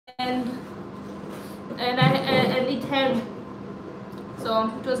and eat ham.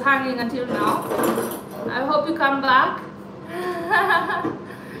 So it was hanging until now. I hope you come back.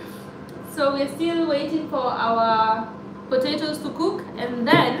 So we're still waiting for our potatoes to cook, and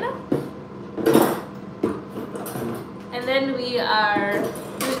then we are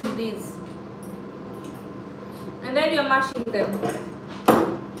doing this, and then you're mashing them.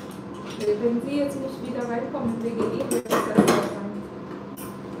 Wenn Sie jetzt nicht wieder reinkommen, wegen Ihnen, wird das dann sein.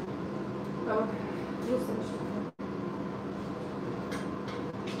 Aber ich wusste nicht.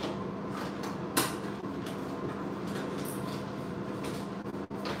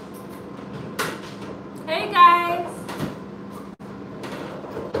 Hey guys!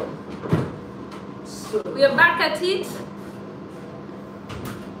 We are back at it.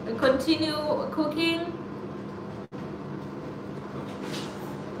 We continue cooking.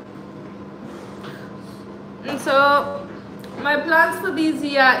 And so my plans for this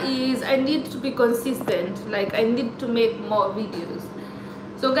year is I need to be consistent. Like I need to make more videos.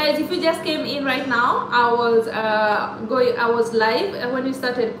 So guys, if you just came in right now, I was live when we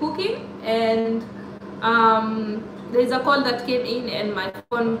started cooking, and there's a call that came in and my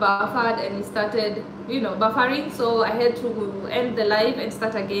phone buffered and it started, buffering, so I had to end the live and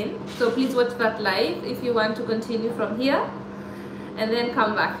start again. So please watch that live if you want to continue from here, and then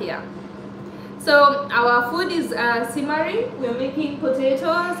come back here. So our food is simmering. We're making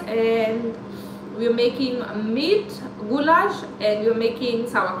potatoes, and we're making meat, goulash, and we're making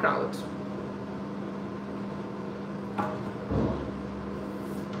sauerkraut.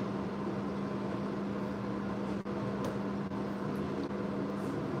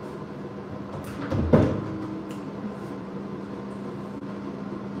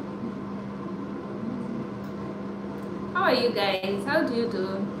 How are you guys? How do you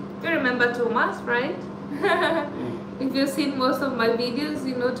do? You remember Thomas, right? If you've seen most of my videos,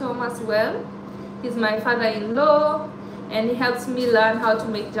 you know Thomas well. He's my father-in-law, and he helps me learn how to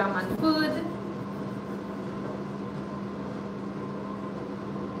make German food.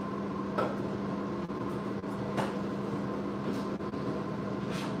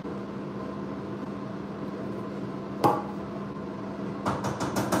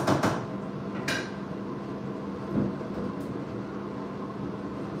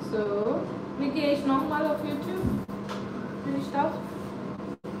 So, wie gehe ich nochmal auf YouTube? Bin ich da?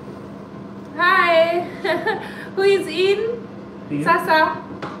 Hi! Who is in? Here. Sasa.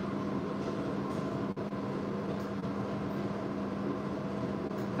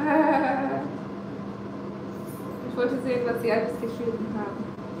 Ich wollte sehen, was Sie alles geschrieben haben.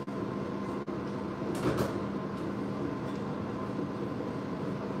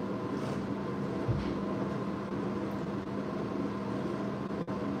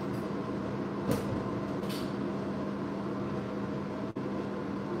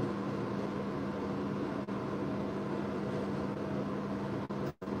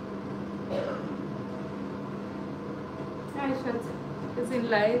 Ist in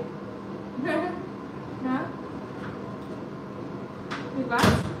live. Na? Wie war's?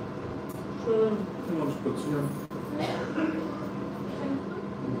 Schön. Mal spazieren.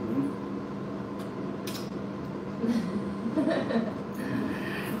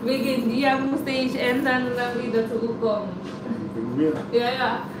 Wegen dir musste ich ändern und dann wieder zurückkommen. Wegen mir?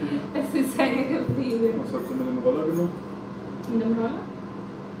 Ja. Es ist hängen geblieben. Was hast du mit dem Roller gemacht? Mit dem Roller?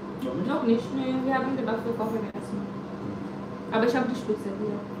 Noch nicht? Noch nicht. Nee, wir haben gedacht, wir kochen erstmal. Aber ich habe die Schlüssel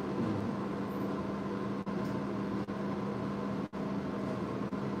hier.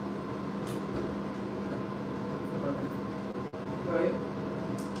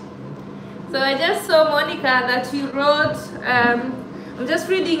 So I just saw Monica that you wrote, I'm just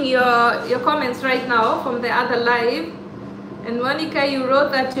reading your comments right now from the other live, and Monica, you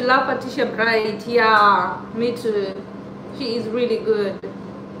wrote that you love Patricia Bright. Yeah, me too. She is really good.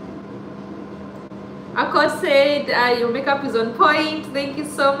 Akot said your makeup is on point. Thank you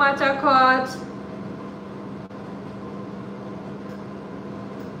so much, Akot.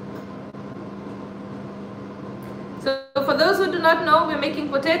 So for those who do not know, we're making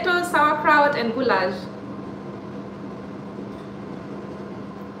potatoes, sauerkraut, and goulash.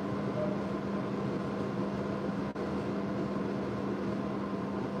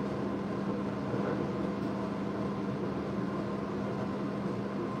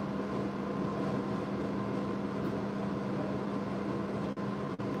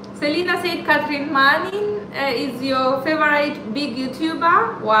 Selena said Catherine Manning is your favorite big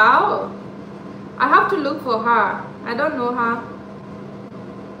YouTuber. Wow. I have to look for her. I don't know her.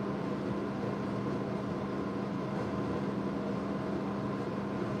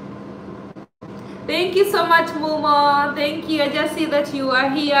 Thank you so much, Momo. Thank you. I just see that you are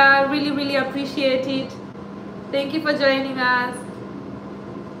here. Really, really appreciate it. Thank you for joining us.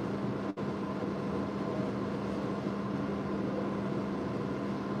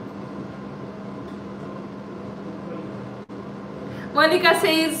 Monica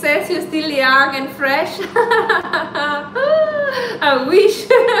says you're still young and fresh. I wish.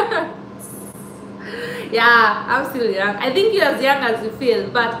 Yeah, I'm still young. I think you're as young as you feel,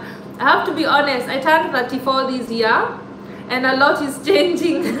 but I have to be honest, I turned 34 this year and a lot is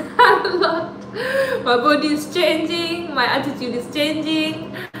changing. A lot. My body is changing, my attitude is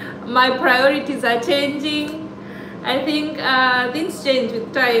changing, my priorities are changing. I think things change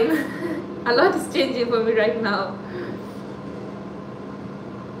with time. A lot is changing for me right now.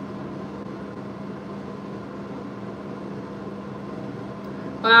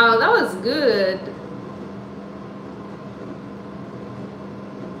 Wow, that was good.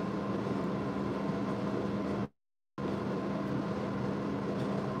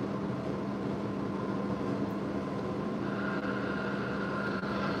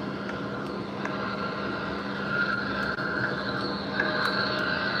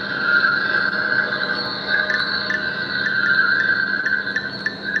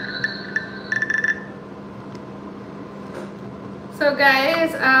 So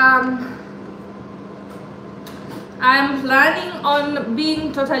guys, I'm planning on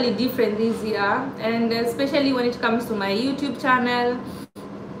being totally different this year, and especially when it comes to my YouTube channel.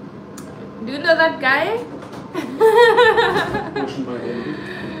 Do you know that guy?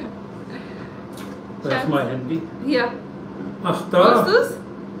 Das ist mein Handy. Hier. Ach, da. Hast du's?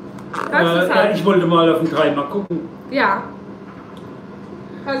 Kannst du's Ja, haben? ich wollte mal auf den 3 mal gucken. Ja.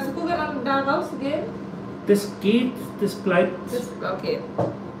 Kannst du gucken, um da rauszugehen? Das geht, das bleibt. Okay.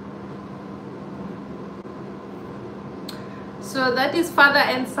 So that is father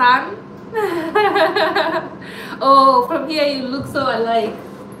and son. Oh, from here you look so alike.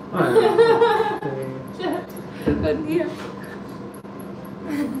 Ah, ja. Von hier.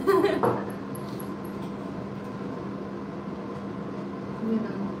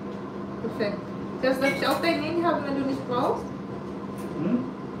 Genau. Perfekt. Das darf ich auch dein Handy haben, wenn du nicht brauchst. Hm?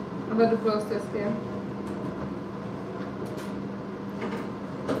 Aber du brauchst das, ja.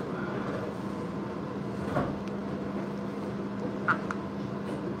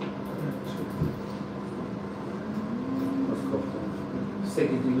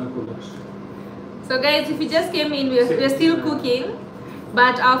 So guys, if you just came in, we're still cooking,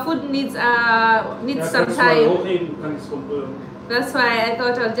 but our food needs some time. That's why I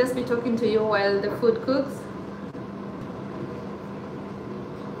thought I'll just be talking to you while the food cooks.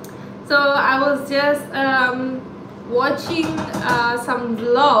 So I was just watching some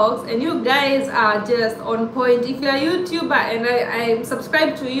vlogs, and you guys are just on point. If you're a YouTuber and I'm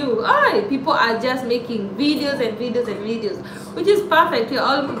subscribed to you, people are just making videos and videos and videos, which is perfect. We're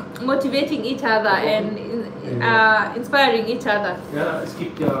all motivating each other and inspiring each other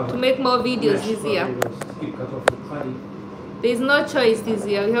to make more videos this year. There's no choice this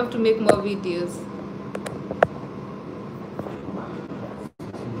year. We have to make more videos.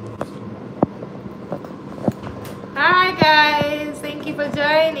 Hi guys, thank you for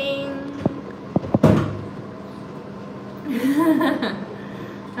joining.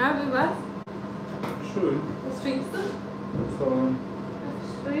 Wie war's? Schön. Was trinkst du?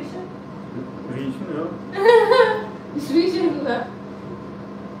 Riechen? Riechen, ja. Ich rieche nur.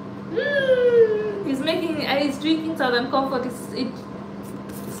 He's drinking Southern Comfort. It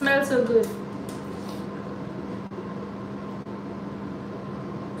smells so good.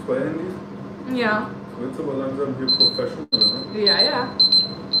 2 Handys? Yeah. Wird's aber langsam hier professional, ne? Yeah.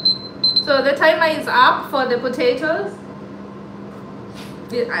 So the timer is up for the potatoes.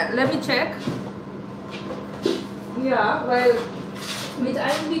 Let me check. Ja, weil mit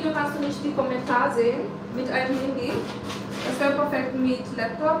einem Video kannst du nicht die Kommentare sehen. Mit einem Handy. Das wäre perfekt mit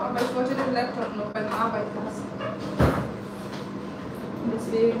Laptop, aber ich wollte den Laptop noch beim Arbeit lassen.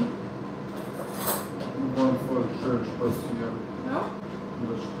 Deswegen. Wir waren voll schön spazieren. Ja? Und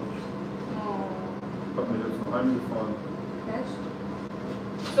das stimmt. Oh. Ich hab mich jetzt noch heimgefahren. Echt?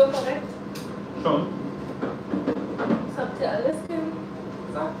 So korrekt? Schon. Das habt ihr alles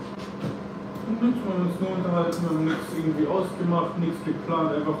gesagt? Und nichts, wir haben uns nur unterhalten, wir haben nichts irgendwie ausgemacht, nichts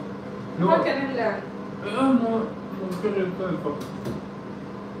geplant, einfach Nur kennenlernen. Ja, nur geredet einfach.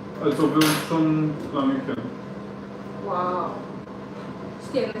 Als ob wir uns schon lange kennen. Wow. Ich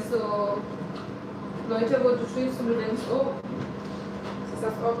kenne so Leute, wo du schläfst und du denkst, oh, es ist,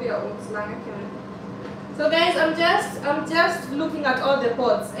 als ob wir uns lange kennen. So guys, I'm just looking at all the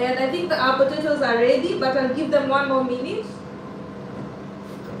pots, and I think our potatoes are ready, but I'll give them 1 more minute.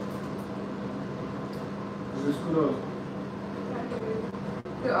 du das?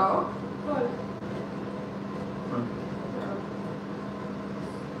 Du auch? Voll. Ja.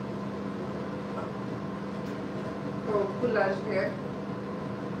 Oh, Gulasch, gell?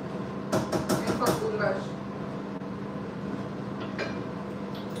 Einfach Gulasch.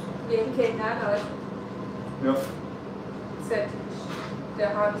 Wie in Kenia, Leute. Ja. Sättig. Der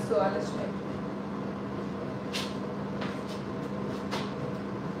Hahn so alles schmeckt.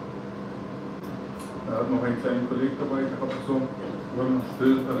 Er hat noch einen kleinen Kollegen dabei gehabt, so, wenn man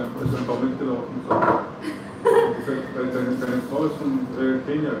still ist, dann ist er einfach mitgelaufen. So. Seine Frau ist von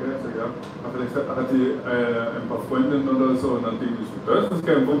Kenia, gell? So, ja. Aber vielleicht hat die ein paar Freundinnen oder so und dann denke ich, das ist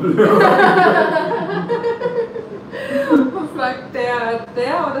kein Problem. Fragt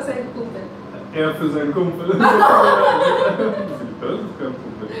der oder sein Kumpel? Er für seinen Kumpel. Das ist kein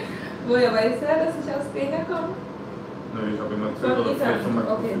Problem. Woher weiß er, dass ich aus Kenia komme? Nee, ich habe ihm erzählt, Von oder vielleicht schon mal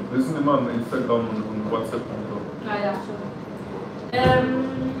okay. Wir sind immer an Instagram und WhatsApp und so. Ah ja, schon.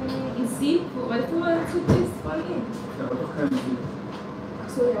 Sieb, weißt du, was du bist von ihm? Er hat doch keinen Sieg. Ach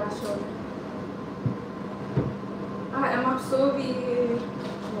so, ja, schon. Ah, er macht so wie...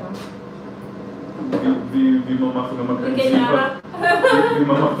 Ja. Wie man macht, wenn man keinen Sieg Kenianer. hat. Wie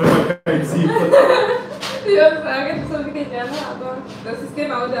man macht, wenn man keinen Sieg hat. Ich würde sagen, so wie Kenianer, aber das ist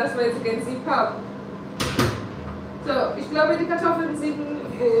genau das, weil sie keinen Sieb haben. So, ich glaube, die Kartoffeln sind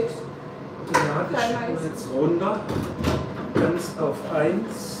gut. Ja, das schieben wir jetzt runter. Ganz auf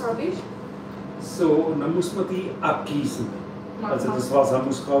 1. Habe ich? So, und dann muss man die abgießen. Also das Wasser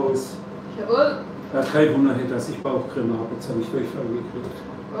muss raus. Jawohl. Ja, kein Wunder, dass ich Bauchkrimme habe. Jetzt habe ich Durchfall gekriegt.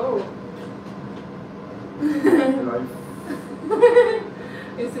 Oh. Live.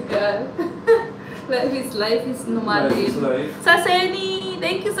 Ist egal. Life is normal. Life is life. Saseni,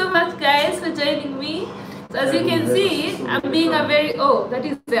 thank you so much guys for joining me. So as you can see, I'm being a very, oh, that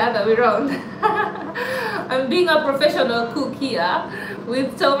is the other way around. I'm being a professional cook here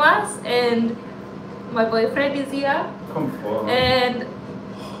with Thomas, and my boyfriend is here. Komm vor. And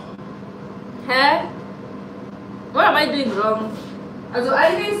hä? What am I doing wrong? Also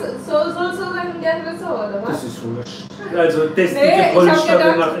eigentlich so sagen gerne so, oder was? Das ist wurscht. Also das Nee, dicke ich Polster hab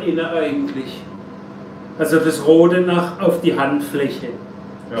gedacht- nach innen eigentlich. Also das Rote nach auf die Handfläche.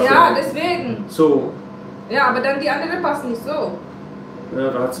 Ja, deswegen. So. Ja, aber dann die andere passt nicht so. Ja,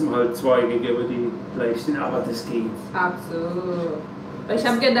 da hat es mir halt 2 gegeben, die gleich sind, aber das geht. Ach so. Weil ich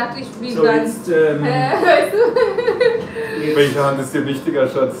habe gedacht, ich bin So, dann... jetzt, weißt du? Welche Hand ist dir wichtiger,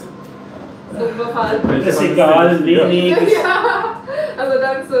 Schatz? So verfallen. Welche Das ist Hand egal, dir wichtiger? nee. Ja, also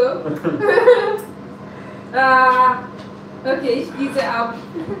dann so. Okay, ich gieße ab.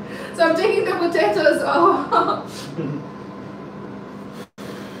 So, I'm taking the potatoes off.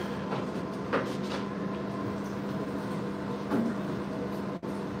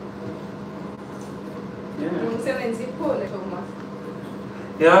 Muss ja den Sieb holen, Thomas.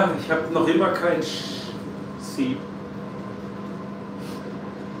 Ja, ich habe noch immer kein Sieb.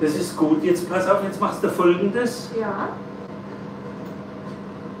 Das ist gut. Jetzt pass auf, jetzt machst du Folgendes. Ja.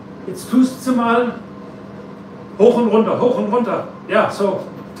 Jetzt tust du mal hoch und runter, hoch und runter. Ja, so.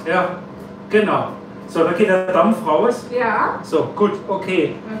 Ja, genau. So, da geht der Dampf raus. Ja. So, gut,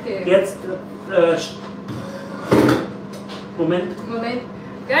 okay. Okay. Jetzt, Moment.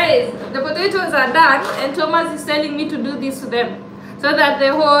 Guys, the potatoes are done and Thomas is telling me to do this to them so that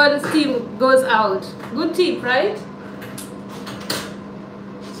the whole steam goes out. Good tip, right?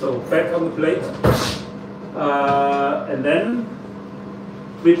 So, back on the plate. And then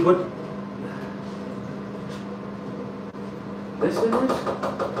we put this in it.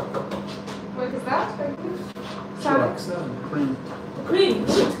 What is that? Cream. Cream.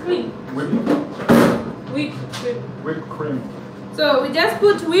 Whipped cream. Whipped cream. So we just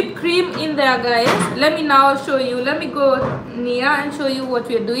put whipped cream in there, guys. Let me now show you. Let me go near and show you what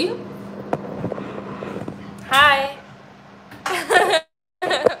we're doing. Hi.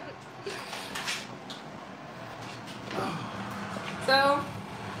 So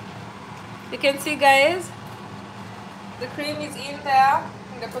you can see, guys, the cream is in there,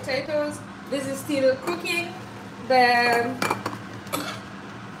 and the potatoes. This is still cooking. The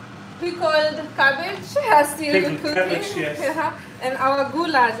pickled cabbage is still Pickled cooking. cabbage, yes. Yeah. And our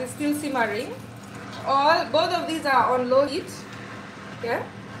goulash is still simmering. Both of these are on low heat. Yeah.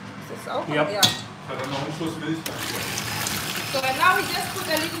 Is this all? Yep. Yeah. Hat er noch einen Schuss Milch? So and now we just put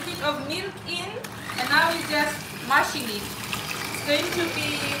a little bit of milk in, and now we're just mashing it. It's going to be,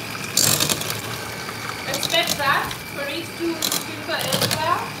 expect that for it to filter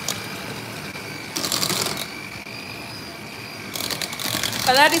everywhere.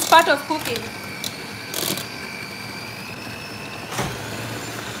 But that is part of cooking.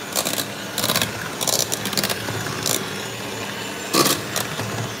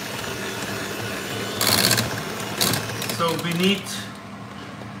 So we need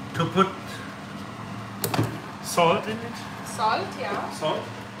to put salt in it. Salt, yeah. Salt.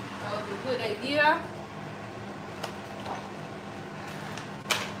 That would be a good idea.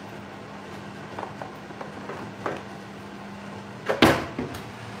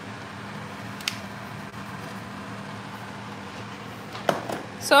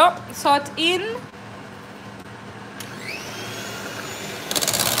 So, salt in.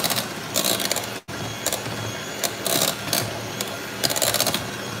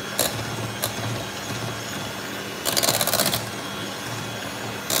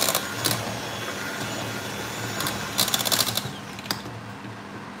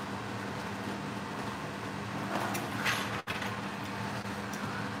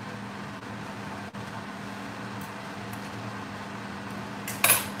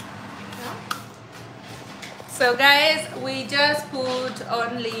 So guys, we just put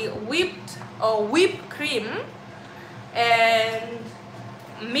only whipped cream and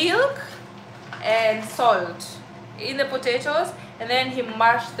milk and salt in the potatoes, and then he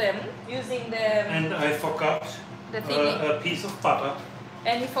mashed them using the And I forgot a piece of butter.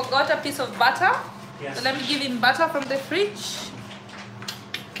 And he forgot a piece of butter. Yes. So let me give him butter from the fridge.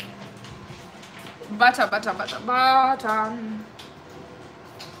 Butter.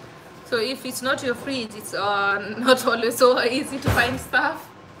 So if it's not your fridge, it's not always so easy to find stuff.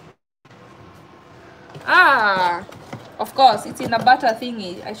 Ah, of course, it's in a butter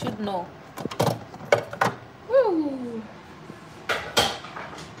thingy. I should know. Woo.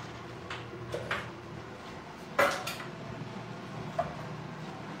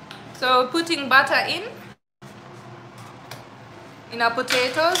 So putting butter in our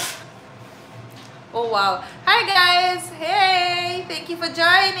potatoes. Oh wow. Hi guys. Hey, thank you for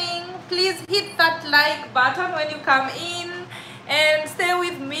joining. Please hit that like button when you come in and stay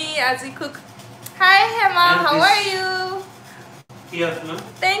with me as we cook. Hi Hema, how are you? Yes, no?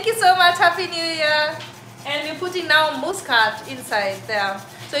 Thank you so much. Happy New Year. And we're putting now muscat inside there.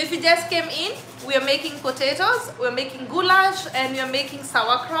 So if you just came in, we are making potatoes, we're making goulash, and we're making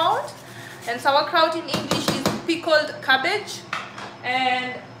sauerkraut. And sauerkraut in English is pickled cabbage.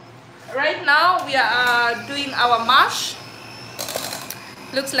 And right now we are doing our mash.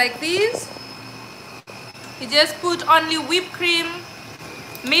 Looks like this. You just put only whipped cream,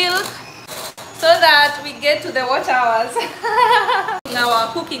 milk, so that we get to the watch hours. In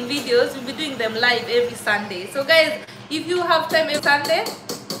our cooking videos, we'll be doing them live every Sunday. So guys, if you have time every Sunday,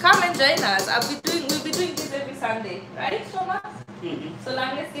 come and join us. We'll be doing this every Sunday, right, Thomas? So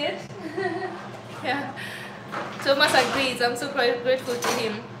long as it. Yeah. Thomas agrees. I'm so grateful to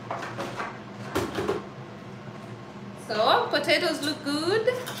him. So potatoes look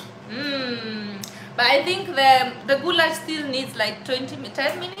good. But I think the goulash still needs like 10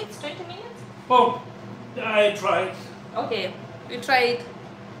 minutes, 20 minutes. Oh, I tried. Okay, we try it.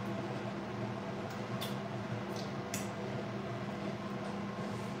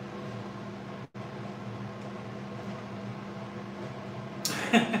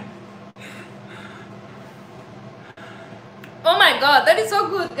 Oh my god, that is so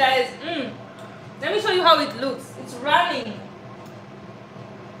good, guys. Let me show you how it looks. It's running.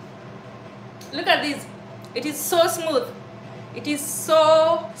 Look at this. It is so smooth. It is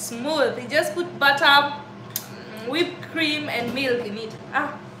so smooth. You just put butter, whipped cream, and milk in it.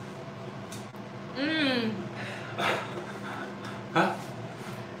 Huh?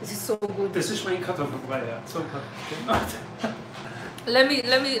 This is so good. Das ist mein Kartoffelbrei, ja. Super. Let me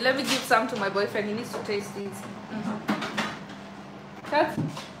give some to my boyfriend. He needs to taste these.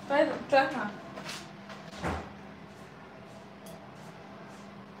 Try now.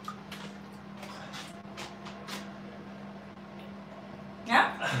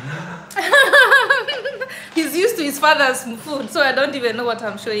 Yeah? He's used to his father's food, so I don't even know what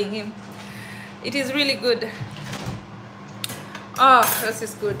I'm showing him. It is really good. Oh, this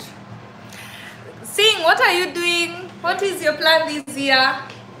is good. Sing, what are you doing? What is your plan this year?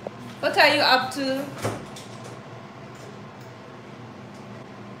 What are you up to?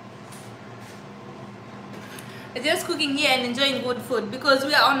 Just cooking here and enjoying good food because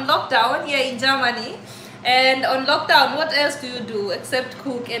we are on lockdown here in Germany. And on lockdown, what else do you do except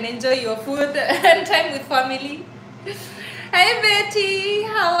cook and enjoy your food and time with family? Hi Betty,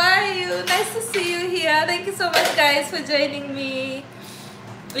 how are you? Nice to see you here. Thank you so much guys for joining me.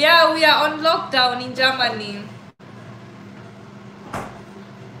 Yeah, we are on lockdown in Germany.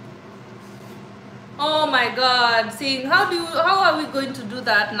 Oh my god, seeing how are we going to do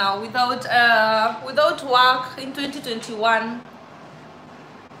that now without work in 2021?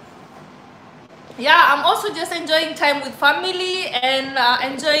 Yeah, I'm also just enjoying time with family and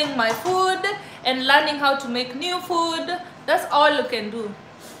enjoying my food and learning how to make new food. That's all you can do.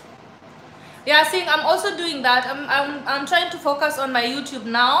 Yeah, seeing I'm also doing that. I'm trying to focus on my YouTube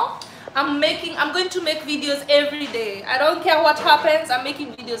now. I'm going to make videos every day. I don't care what happens. I'm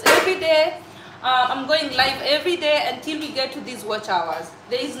making videos every day. I'm going live every day until we get to these watch hours.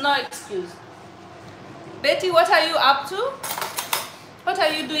 There is no excuse. Betty, what are you up to? What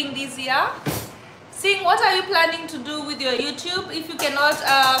are you doing this year? Sing, what are you planning to do with your YouTube if you cannot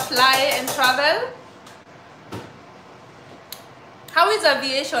fly and travel? How is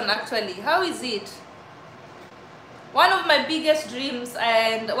aviation actually? How is it? One of my biggest dreams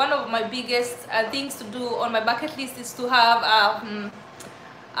and one of my biggest things to do on my bucket list is to have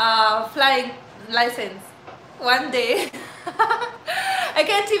a flying license one day. I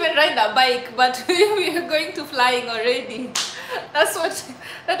can't even ride a bike, but we are going to flying already. That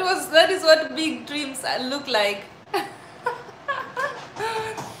is what big dreams look like.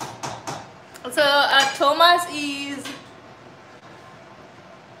 So Thomas is,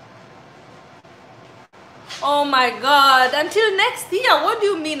 oh my God, until next year. What do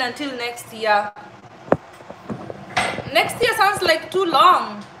you mean until next year? Next year sounds like too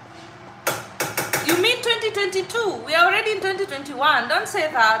long. You mean 2022? We are already in 2021. Don't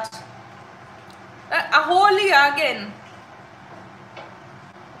say that. A whole year again.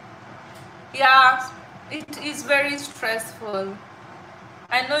 Yeah, it is very stressful.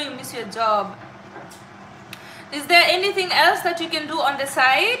 I know you miss your job. Is there anything else that you can do on the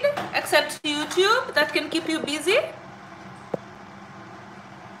side except YouTube that can keep you busy?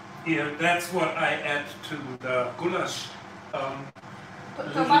 Yeah, that's what I add to the goulash.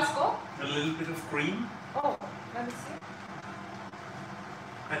 Tabasco? A little bit of cream. Oh, let me see.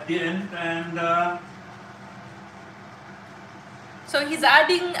 At the end, and so he's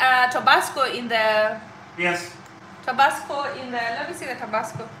adding Tabasco in the... yes. Tabasco in the... Let me see the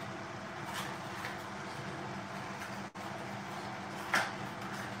Tabasco.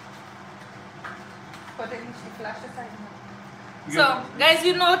 So guys,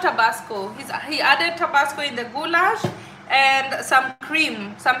 you know Tabasco. He added Tabasco in the goulash and some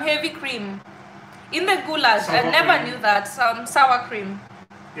cream, some heavy cream in the goulash. I never knew that. Some sour cream.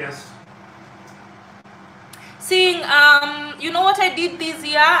 Yes. Seeing, you know what I did this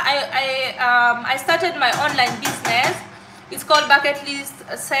year? I started my online business. It's called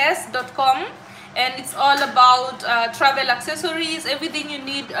bucketlistsays.com, and it's all about travel accessories, everything you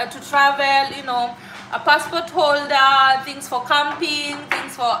need to travel, you know, a passport holder, things for camping,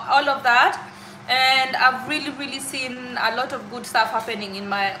 things for all of that. And I've really seen a lot of good stuff happening on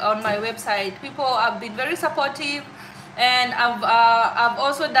my website. People have been very supportive, and I've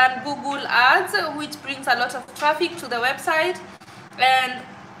also done Google ads, which brings a lot of traffic to the website, and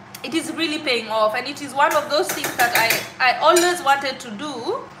it is really paying off. And it is one of those things that I always wanted to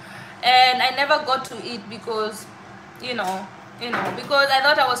do, and I never got to it because because I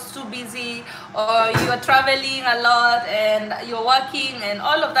thought I was too busy, or you are traveling a lot and you're working and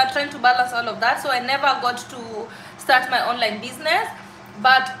all of that, trying to balance all of that. So I never got to start my online business.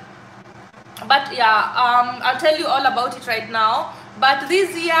 But yeah, I'll tell you all about it right now. But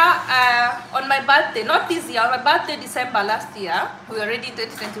this year, on my birthday, not this year, on my birthday, December last year, we're already in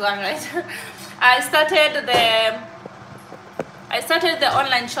 2021, right? I started the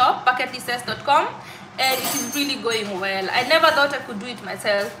online shop, bucketlistsays.com, and it is really going well. I never thought I could do it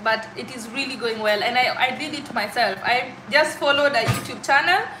myself, but it is really going well, and I did it myself. I just followed a YouTube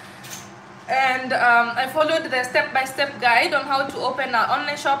channel, and I followed the step-by-step guide on how to open an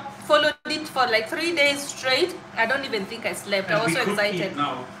online shop. Followed it for like 3 days straight. I don't even think I slept. I was so excited.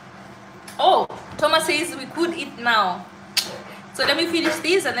 Now. Oh, Thomas says we could eat now. So let me finish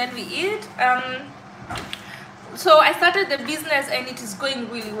this and then we eat. So I started the business and it is going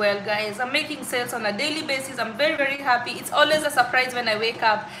really well, guys. I'm making sales on a daily basis. I'm very happy. It's always a surprise when I wake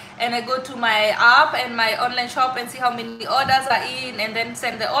up and I go to my app and my online shop and see how many orders are in, and then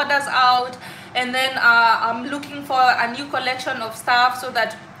send the orders out. And then I'm looking for a new collection of stuff so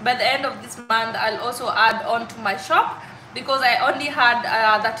that by the end of this month I'll also add on to my shop, because I only had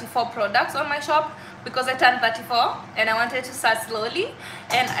 34 products on my shop because I turned 34 and I wanted to start slowly,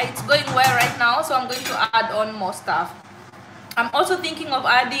 and it's going well right now, so I'm going to add on more stuff. I'm also thinking of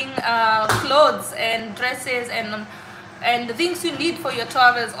adding clothes and dresses and the things you need for your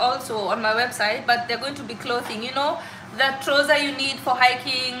travels also on my website, but they're going to be clothing, you know, the trouser you need for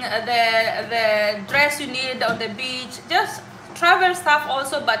hiking, the dress you need on the beach, just travel stuff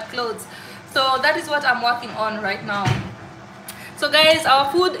also, but clothes. So that is what I'm working on right now. So guys,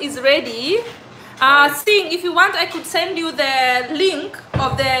 our food is ready. Sing, if you want, I could send you the link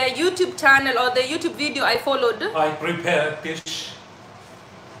of the YouTube channel or the YouTube video I followed. I prepare a dish.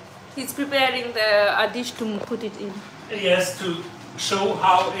 He's preparing the dish to put it in. Yes, to show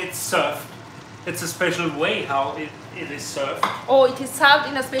how it's served. It's a special way how it is served. Oh, it is served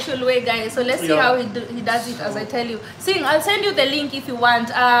in a special way, guys. So let's see how he does it, as I tell you. Sing, I'll send you the link if you want.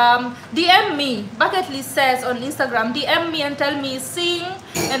 DM me, Bucket List says on Instagram. DM me and tell me sing,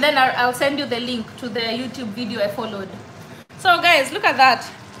 and then I'll send you the link to the YouTube video I followed. So guys, look at that.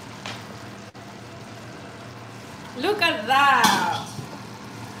 Look at that.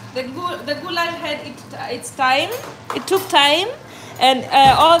 The goulash had its time. It took time, and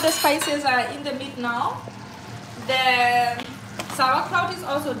all the spices are in the meat now. The sauerkraut is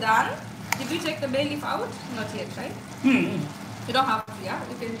also done. Did you take the bay leaf out? Not yet, right? You don't have to, yeah?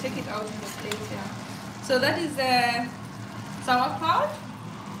 You can take it out in the plate, yeah. So that is the sauerkraut.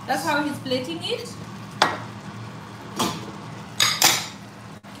 That's how he's plating it.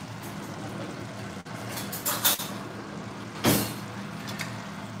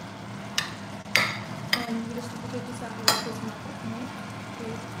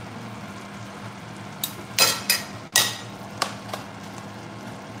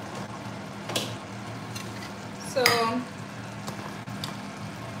 So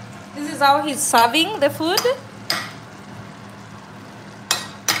this is how he's serving the food.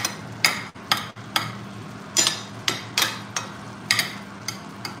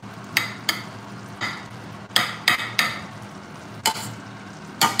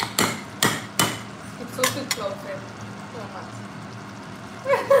 It's so good, so much.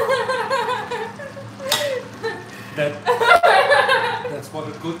 That's what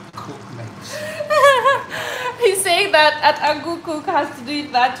a good cook makes. He's saying that a good cook has to do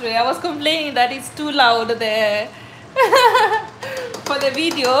it that way. I was complaining that it's too loud there for the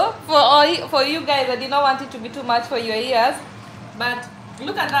video. For you guys, I did not want it to be too much for your ears. But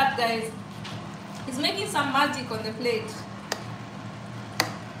look at that, guys. He's making some magic on the plate.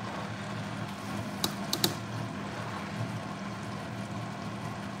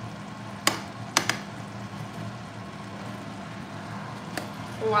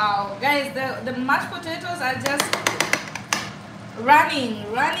 Wow, guys, the mashed potatoes are just running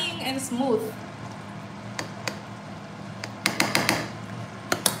and smooth.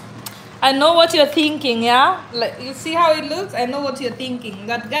 I know what you're thinking, yeah? Like, you see how it looks? I know what you're thinking.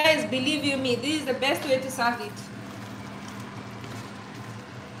 But guys, believe you me, this is the best way to serve it.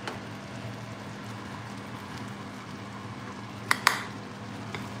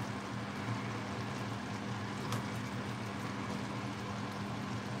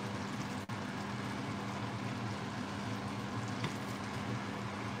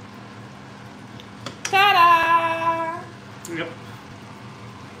 Ta-da! Yep.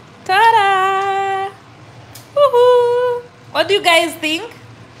 Ta-da! Woohoo! What do you guys think?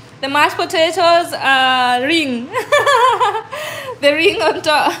 The mashed potatoes ring. The ring on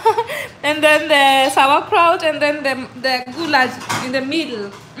top. And then the sauerkraut, and then the goulash in the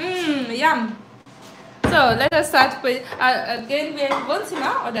middle. Yum. So let us start with, again, wir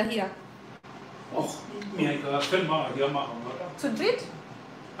Wohnzimmer oder hier? Och, mir egal. Können wir hier machen, oder? Zu dritt?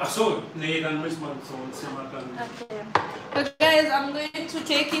 Ach so, nee, dann müssen wir so ein Zimmer dann. Okay. So guys, I'm going to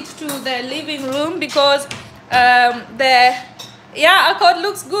take it to the living room because our code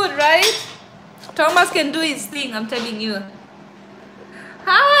looks good, right? Thomas can do his thing, I'm telling you.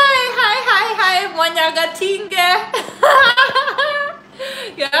 Hi, Mwanyagatinge.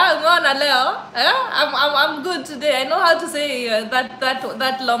 Yeah, Mwana Leo. I'm good today. I know how to say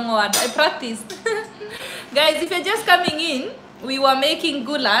that long word. I practiced. Guys, if you're just coming in, we were making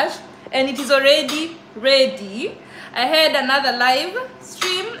goulash and it is already ready. I had another live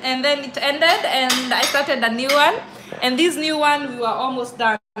stream and then it ended and I started a new one, and this new one we were almost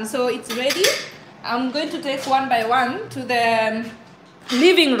done, so it's ready. I'm going to take one by one to the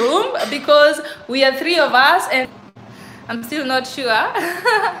living room because we are 3 of us and I'm still not sure.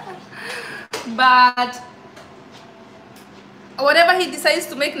 But whatever he decides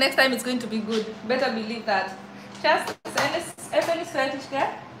to make next time, it's going to be good. Better believe that. Just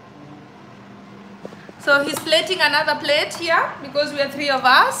so he's plating another plate here because we are 3 of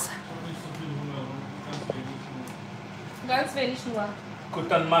us. Ganz wenig nur. Gut,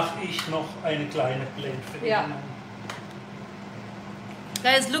 dann mache ich noch eine kleine Plate für dich. Yeah.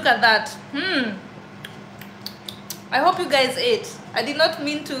 Guys, look at that. I hope you guys ate. I did not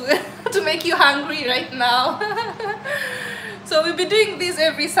mean to to make you hungry right now. So we'll be doing this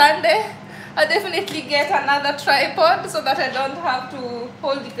every Sunday. I'll definitely get another tripod so that I don't have to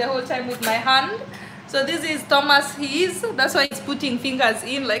hold it the whole time with my hand. So this is Thomas his. That's why he's putting fingers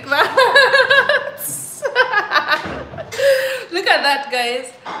in like that. Look at that,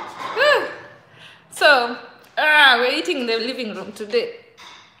 guys. So we're eating in the living room today.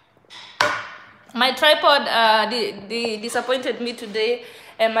 My tripod disappointed me today,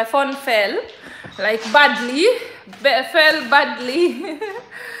 and my phone fell, like badly, fell badly.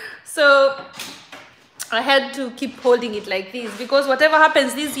 So I had to keep holding it like this, because whatever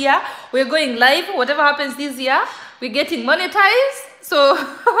happens this year, we're going live. Whatever happens this year, we're getting monetized. So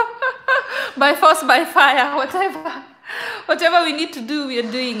by force, by fire, whatever we need to do, we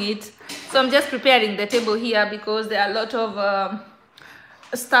are doing it. So I'm just preparing the table here because there are a lot of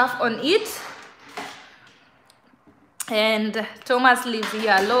stuff on it. And Thomas lives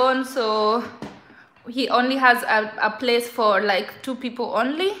here alone, so he only has a place for like 2 people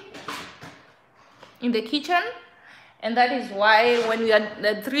only in the kitchen, and that is why when we are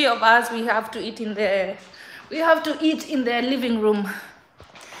the 3 of us, we have to eat in the living room.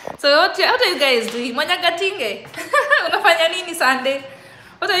 So what are you guys doing? Monyagatinge? Unafanya nini Sunday?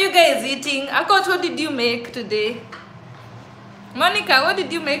 What are you guys eating? Akot, what did you make today? Monica, what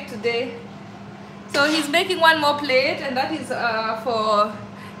did you make today? So he's making one more plate, and that is for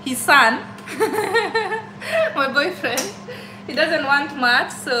his son, my boyfriend. He doesn't want much,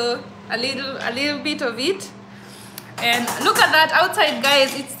 so a little bit of it. And look at that outside,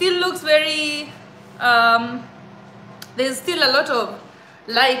 guys. It still looks very there's still a lot of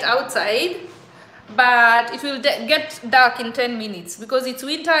light outside, but it will get dark in 10 minutes because it's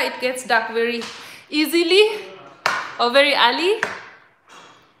winter. It gets dark very easily or very early.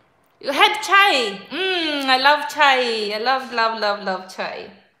 You had chai. I love chai. I love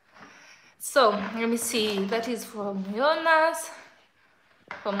chai. So let me see. That is from Jonas,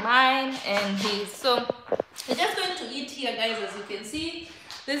 for mine, and his. So we're just going to eat here, guys. As you can see,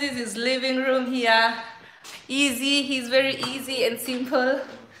 this is his living room here. Easy. He's very easy and simple.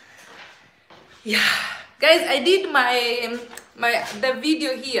 Yeah, guys. I did the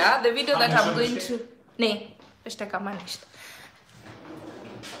video here. The video that I'm going to. Nee,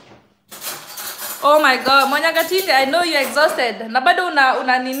 oh my God, Monyagatinde, I know you're exhausted. Nabado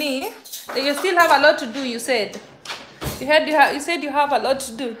una nini? You still have a lot to do, you said. You said you have a lot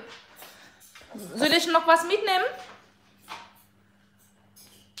to do. Zulish noch was mitnehmen?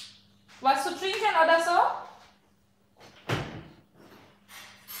 Was zu trinken oder so?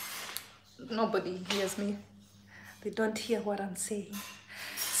 Nobody hears me. They don't hear what I'm saying.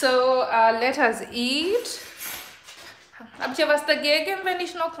 So let us eat. Habt ihr was dagegen, wenn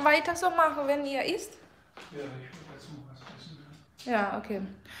ich noch weiter so mache, wenn ihr isst? Ja, ich will jetzt noch was essen. Yeah, okay.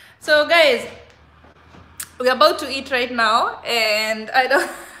 So guys, we're about to eat right now, and I don't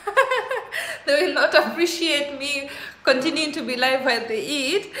they will not appreciate me continuing to be live while they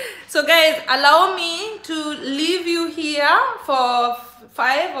eat. So guys, allow me to leave you here for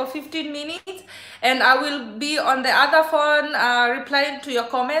 5 or 15 minutes, and I will be on the other phone replying to your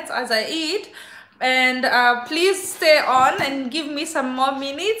comments as I eat. And please stay on and give me some more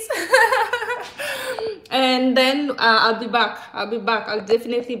minutes. And then I'll be back. I'll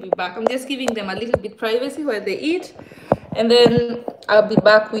definitely be back. I'm just giving them a little bit privacy while they eat, and then I'll be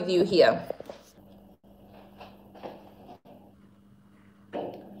back with you here.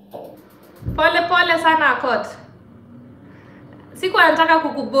 Pole sana Kot. Sikuwa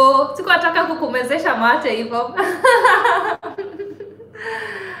nataka kukumezesha mate hivyo.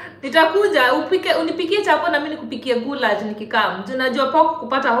 Nitakuja unipikie chapo na mimi nikupikie gulasch nikikam. Tunajua poko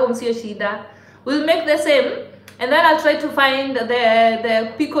kupata home sio shida. We'll make the same, and then I'll try to find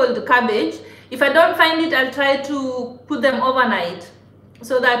the pickled cabbage. If I don't find it, I'll try to put them overnight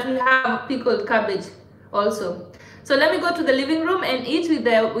so that we have pickled cabbage also. So let me go to the living room and eat with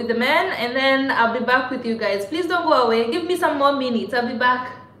the men, and then I'll be back with you guys. Please don't go away. Give me some more minutes. I'll be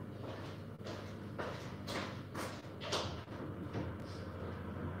back.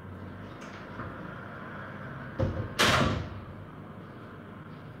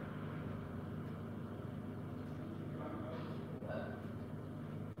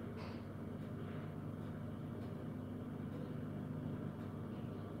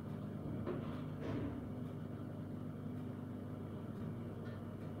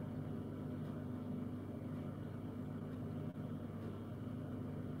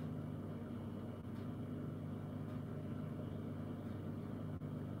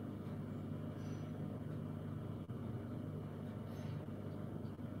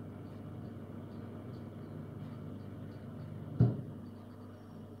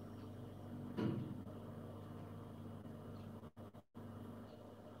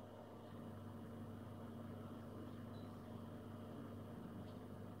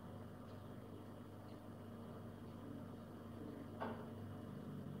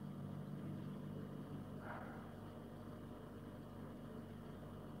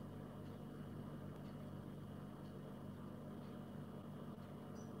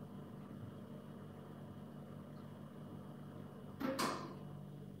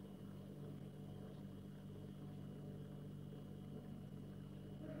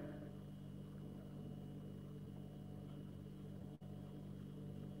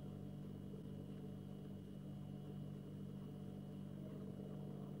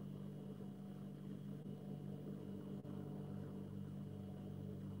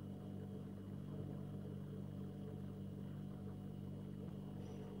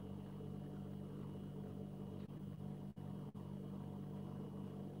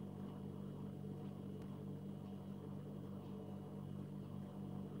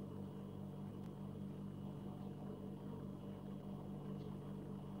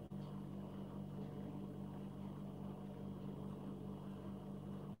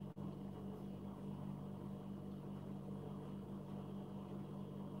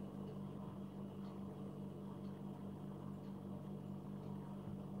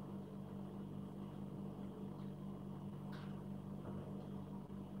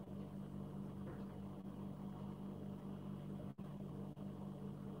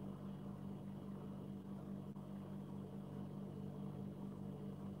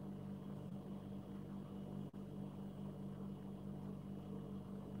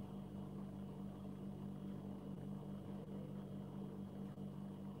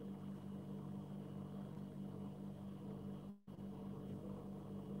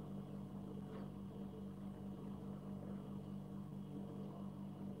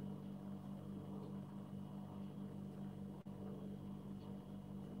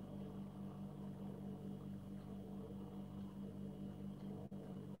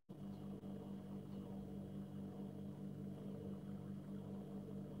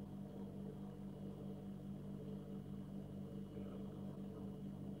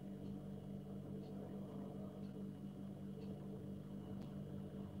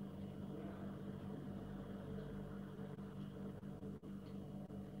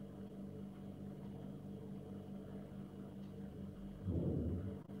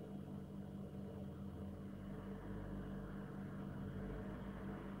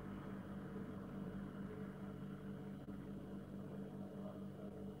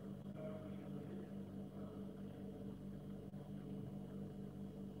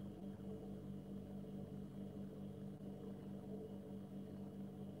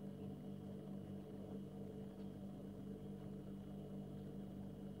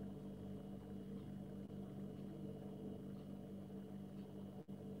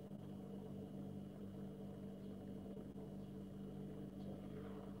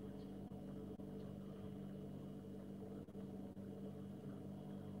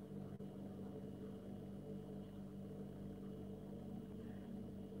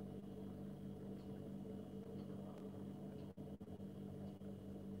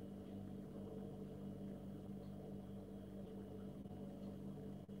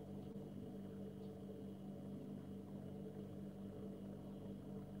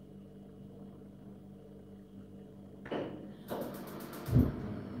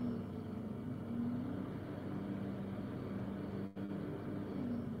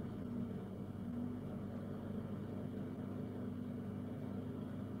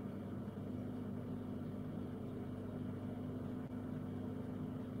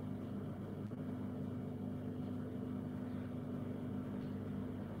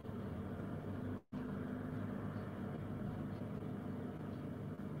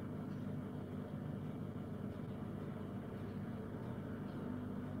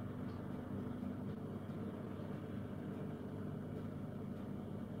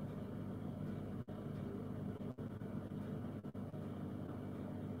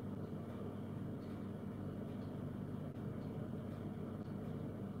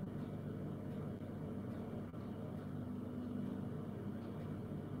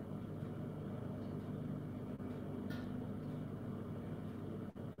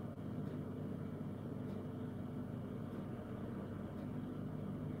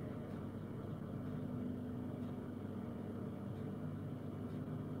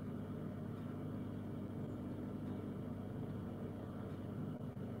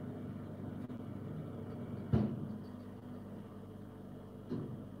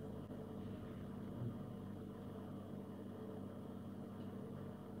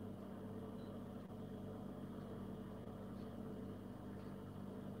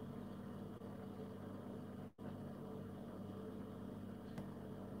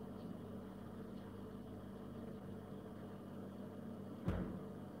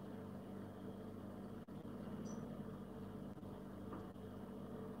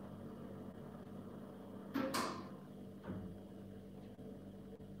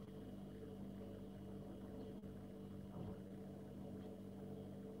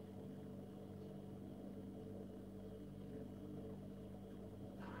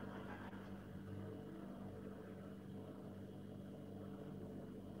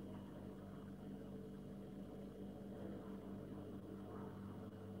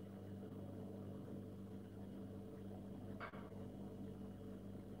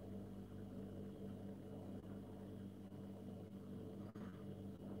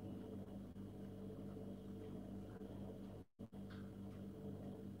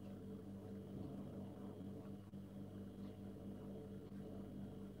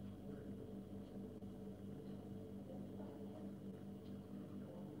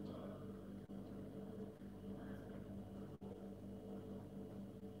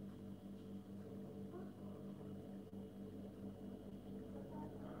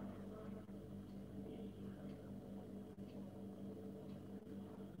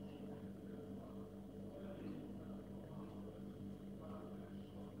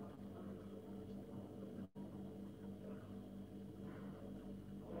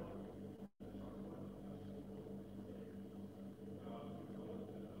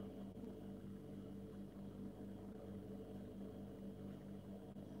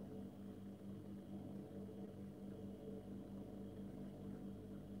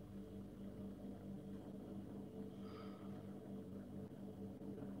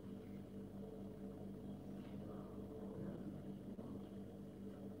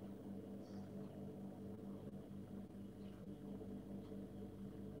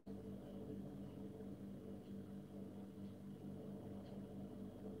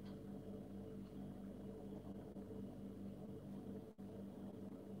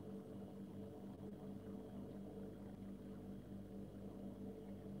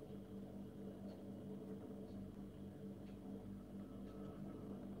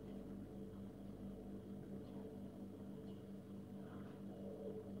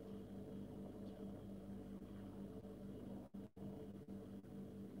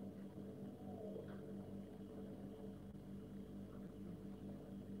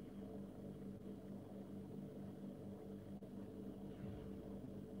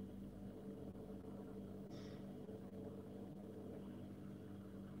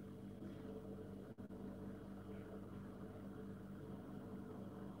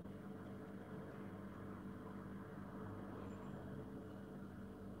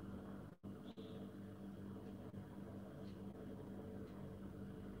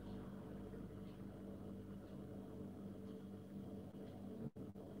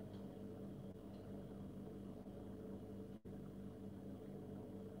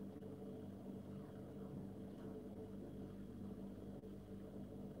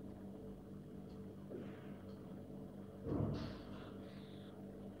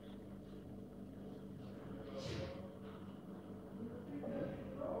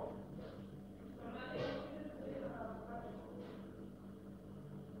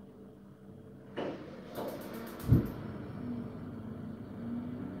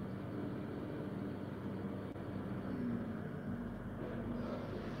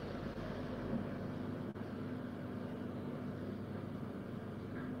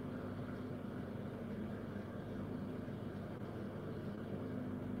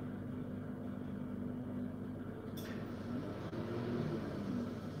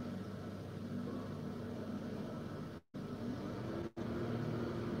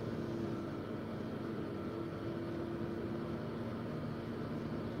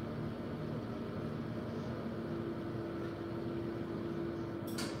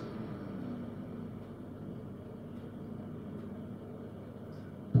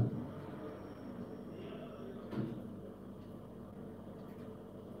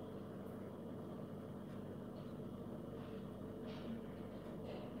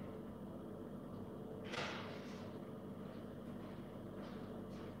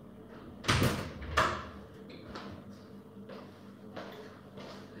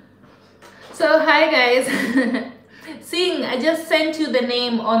 So hi guys. Seeing I just sent you the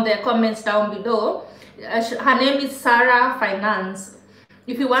name on the comments down below. Her name is Sarah Finance.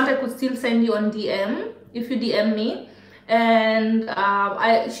 If you want, I could still send you on DM if you DM me. And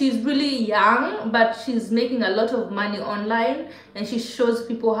she's really young, but she's making a lot of money online, and she shows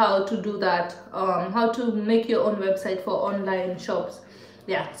people how to do that, how to make your own website for online shops.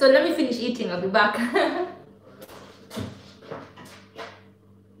 Yeah, so let me finish eating, I'll be back.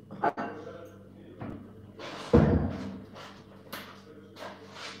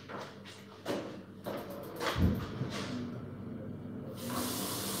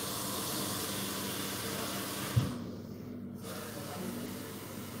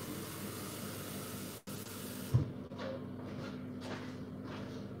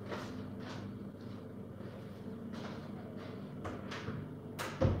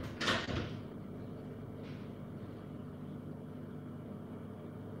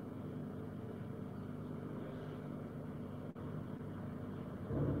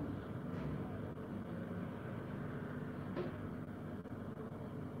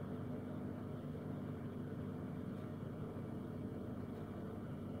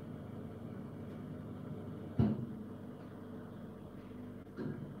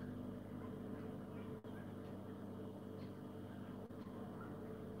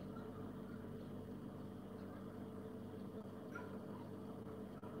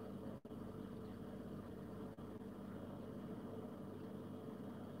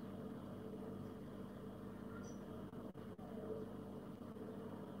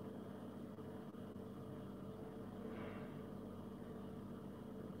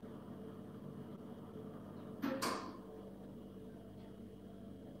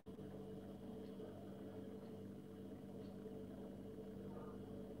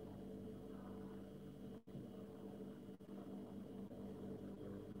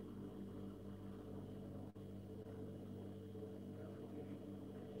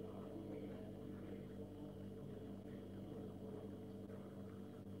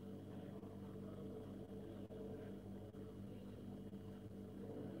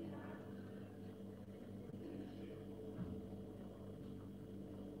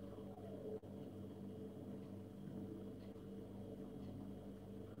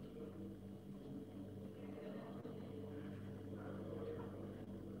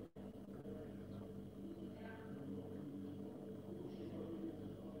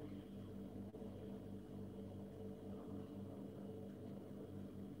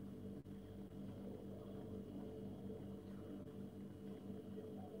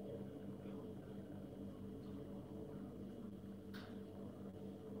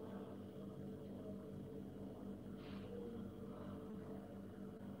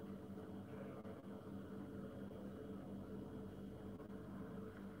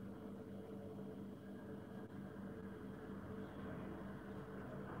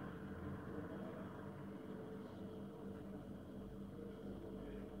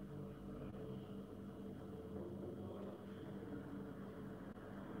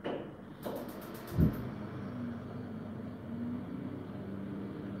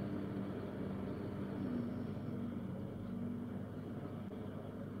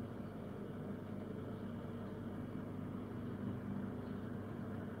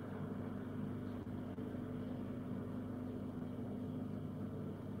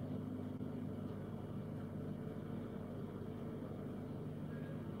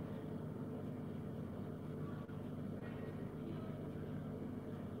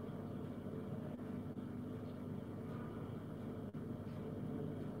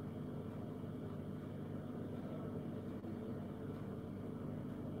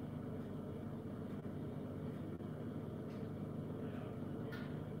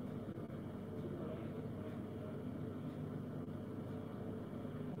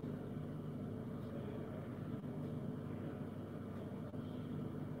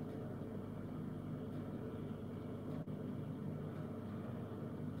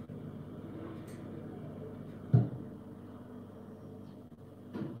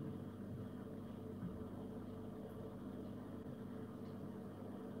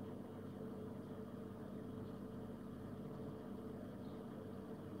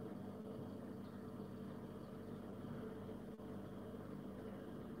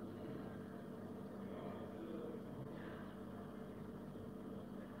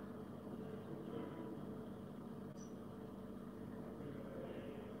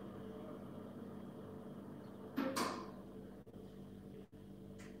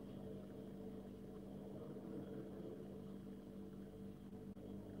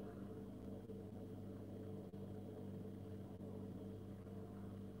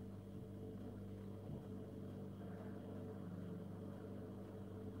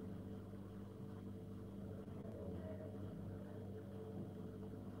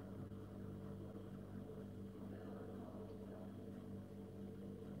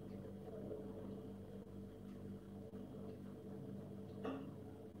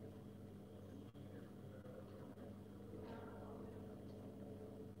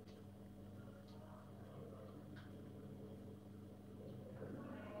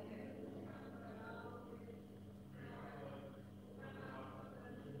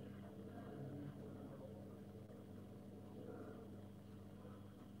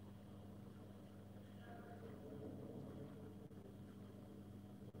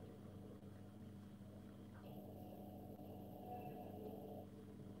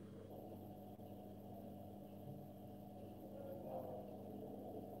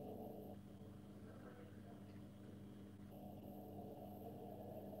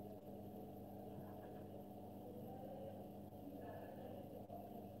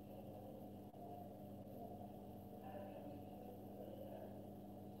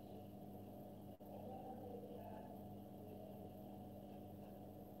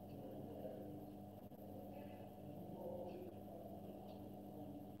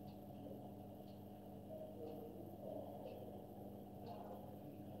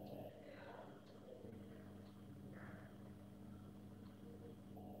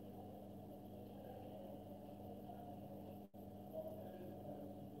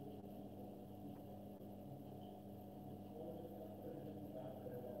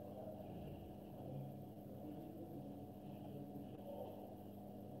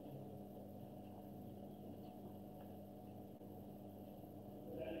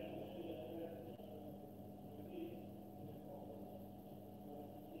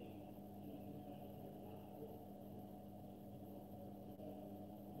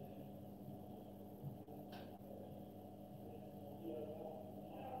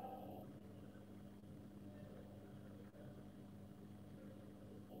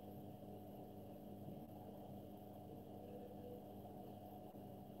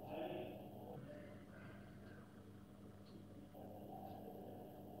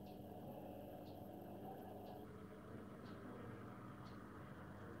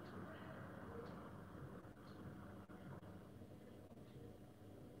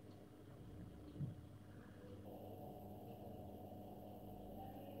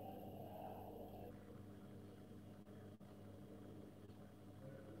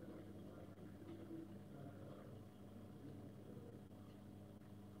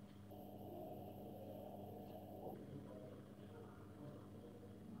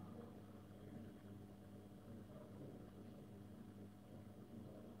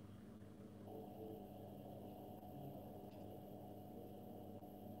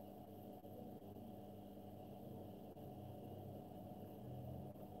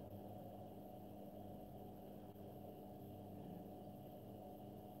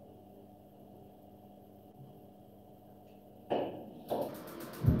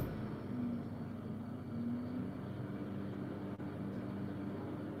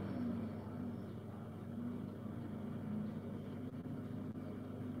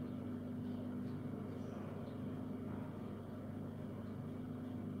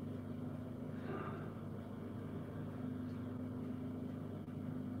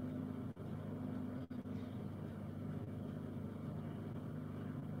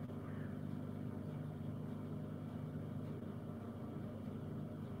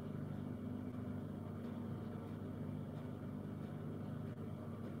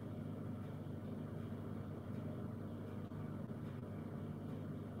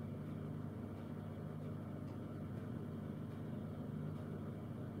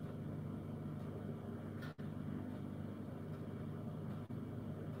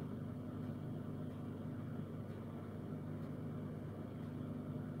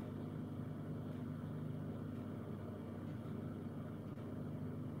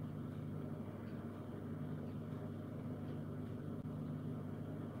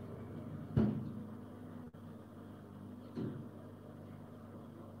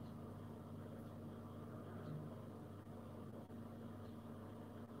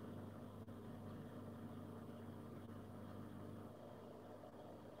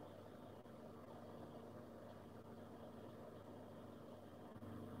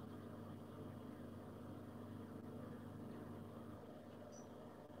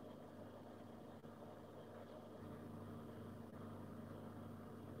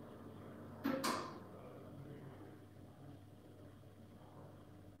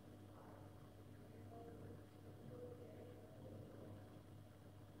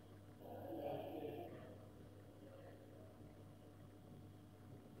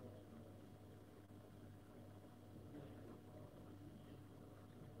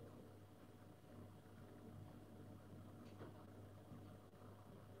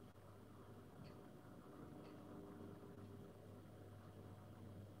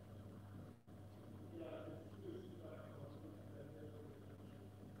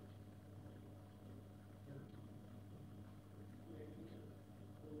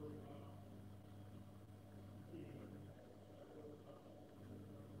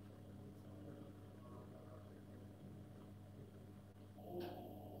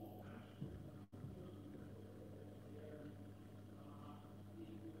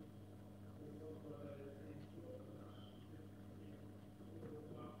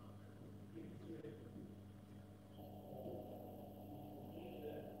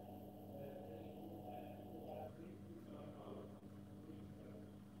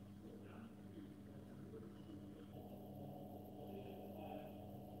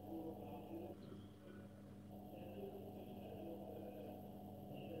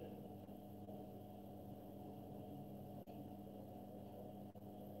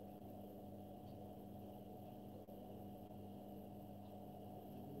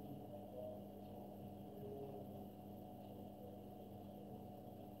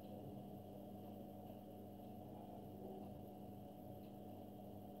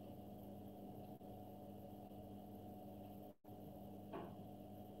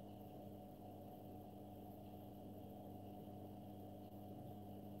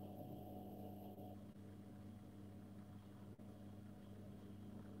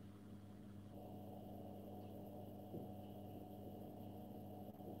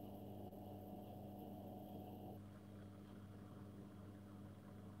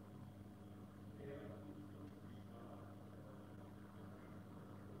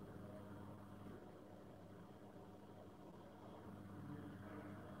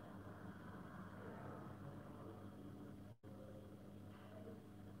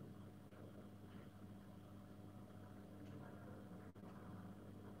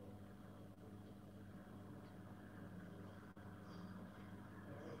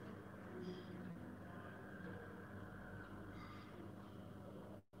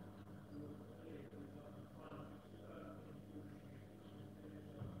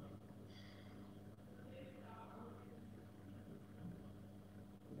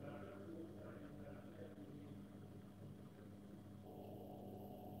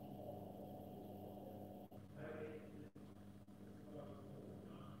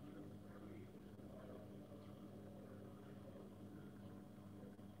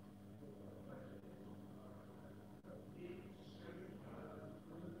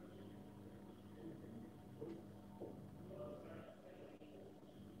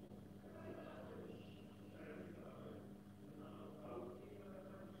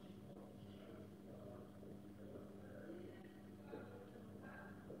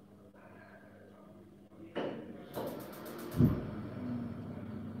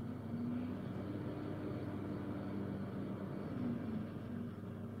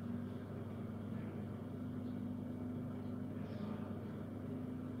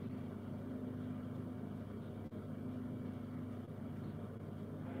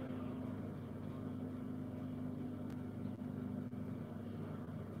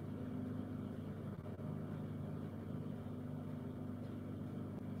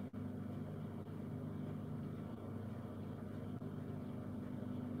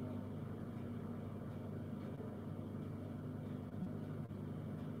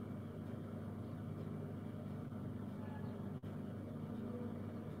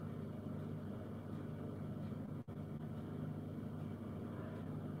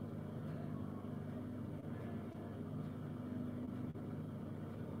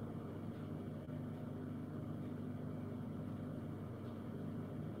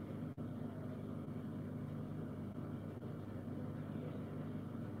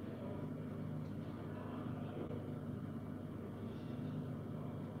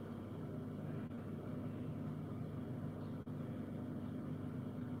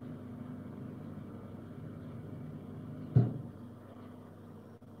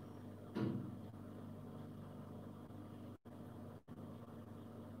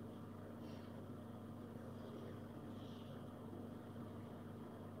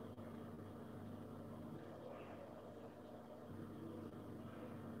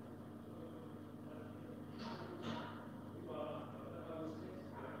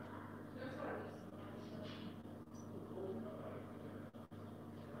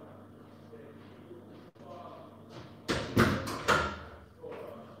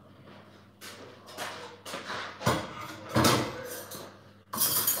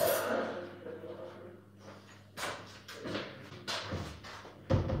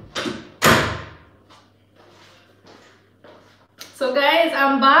 guys,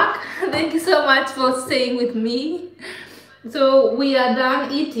 I'm back. Thank you so much for staying with me. So we are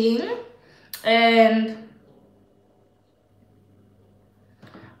done eating, and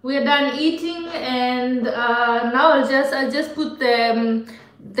now I'll just put the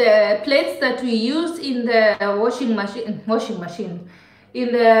plates that we used in the washing machine,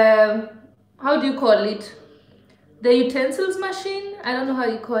 in the, how do you call it, the utensils machine. I don't know how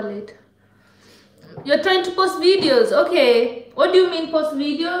you call it. You're trying to post videos. Okay, what do you mean post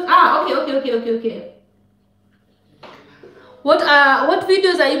videos? Okay. What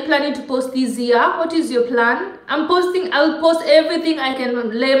videos are you planning to post this year? What is your plan? I'll post everything I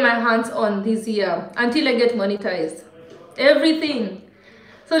can lay my hands on this year until I get monetized. Everything.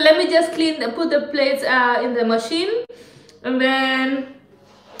 So let me just put the plates in the machine, and then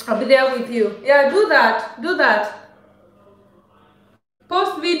I'll be there with you. Yeah, do that.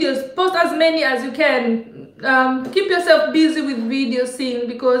 Post videos, post as many as you can. Keep yourself busy with video seeing,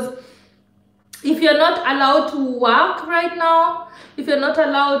 because if you're not allowed to work right now, if you're not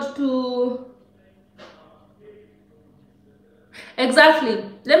allowed to, exactly,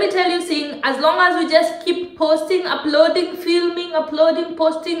 let me tell you, seeing, as long as we just keep posting, uploading, filming, uploading,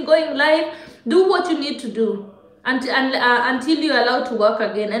 posting, going live, do what you need to do until you're allowed to work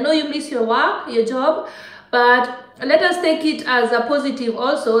again. I know you miss your work, your job, but let us take it as a positive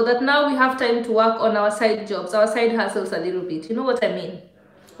also, that now we have time to work on our side jobs, our side hustles a little bit. You know what I mean,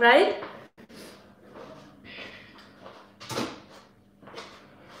 right?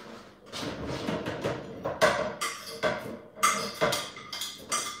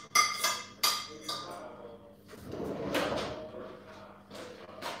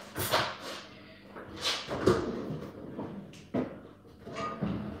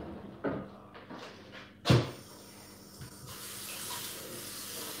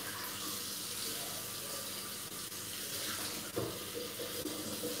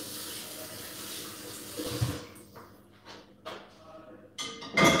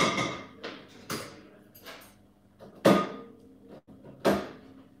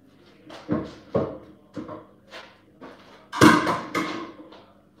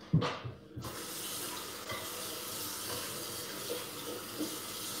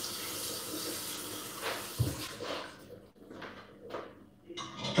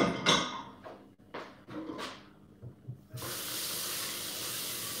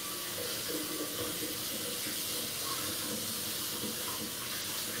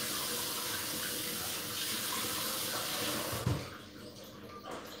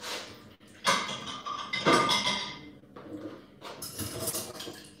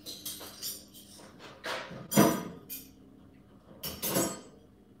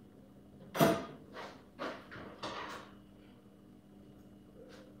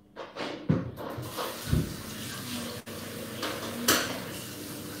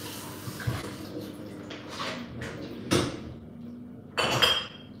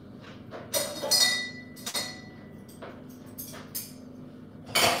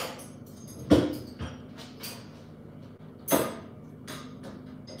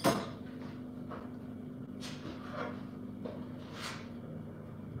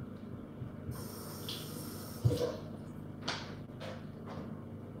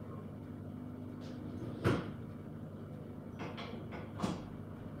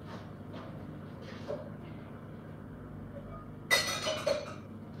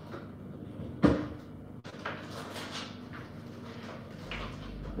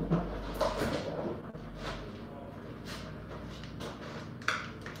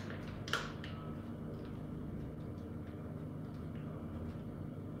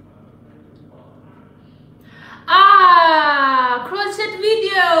 Crochet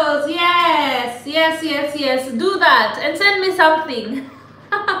videos, yes, do that and send me something.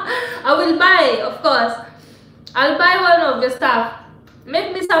 I will buy, of course. I'll buy one of your stuff.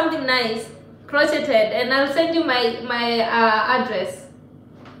 Make me something nice, crocheted, and I'll send you my address.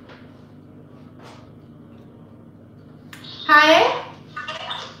 Hi.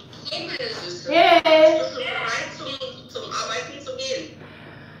 Hey.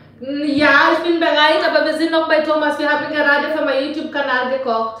 Ja, ich bin bereit, aber wir sind noch bei Thomas. Wir haben gerade für meinen YouTube-Kanal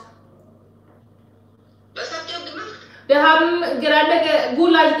gekocht. Was habt ihr gemacht? Wir haben gerade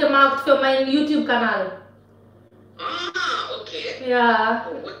Gulasch gemacht für meinen YouTube-Kanal. Ah, okay. Ja.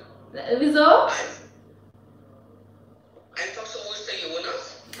 Oh, gut. Wieso? Einfach so, wo ist der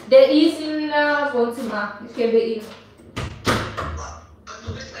Jonas? Der ist im Wohnzimmer. Ich gebe ihn. Ach,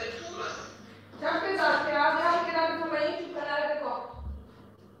 du bist eine Thomas. Ich hab gesagt, ja, wir haben gerade für meinen YouTube-Kanal gekocht.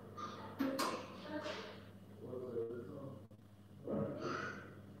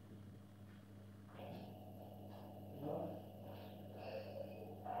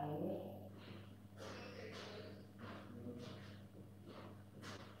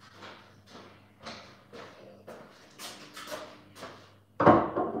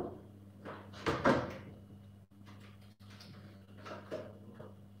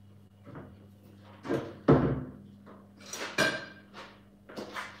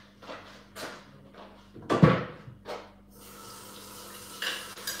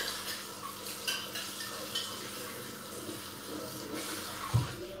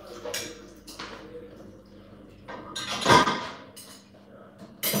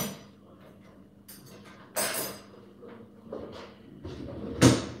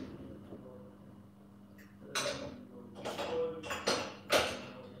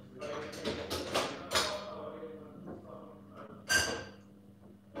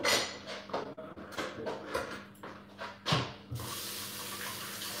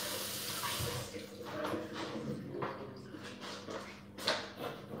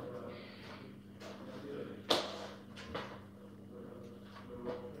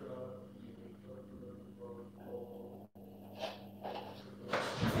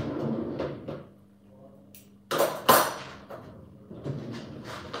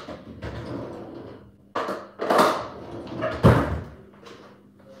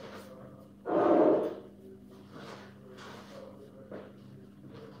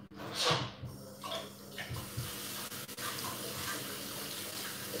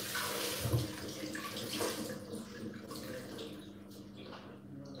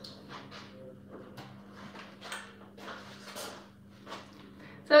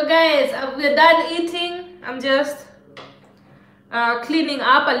 guys, we're done eating. I'm just cleaning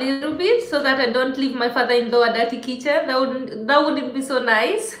up a little bit so that I don't leave my father-in-law a dirty kitchen. That wouldn't be so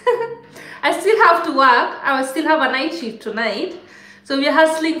nice. I still have to work. I will still have a night shift tonight, so we're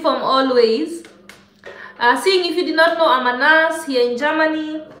hustling from all ways. Seeing if you did not know, I'm a nurse here in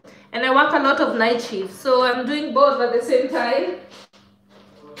Germany, and I work a lot of night shifts, so I'm doing both at the same time.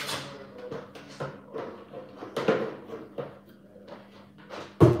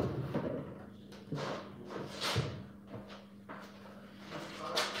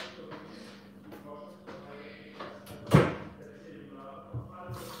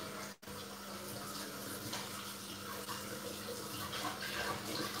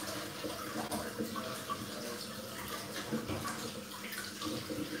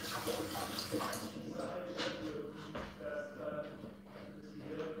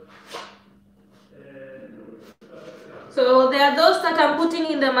 So there are those that I'm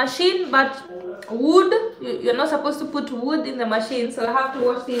putting in the machine, but wood, you're not supposed to put wood in the machine, so I have to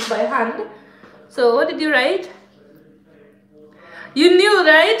wash these by hand. So what did you write? You knew,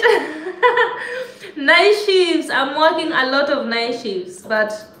 right? Night shifts. I'm working a lot of night shifts,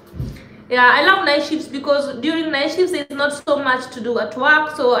 but yeah, I love night shifts because during night shifts there's not so much to do at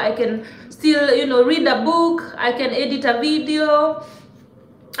work, so I can still, you know, read a book, I can edit a video,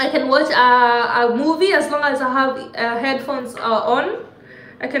 I can watch a movie as long as I have headphones on.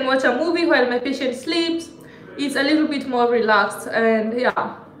 I can watch a movie while my patient sleeps. It's a little bit more relaxed, and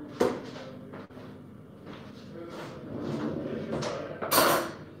yeah.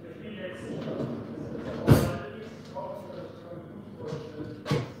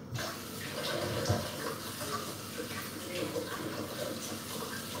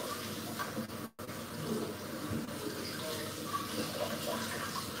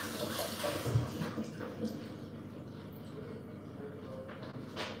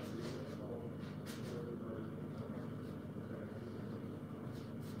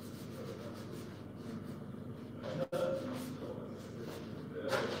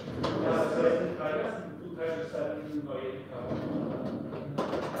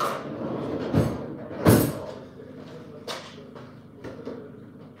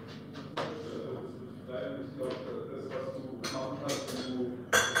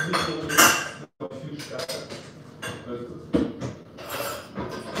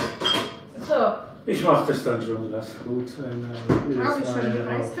 Ich mache das dann schon, das ist gut. Habe ich schon die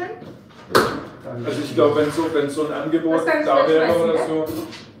meisten? Also ich glaube, wenn so ein Angebot da wäre oder so.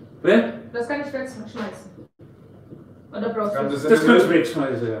 Wer? Das kann ich wegschmeißen. Oder brauchst du Das kann ich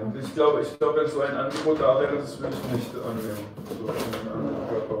wegschmeißen, ja. Ich glaube, wenn so ein Angebot da wäre, das würde ich nicht annehmen. So einen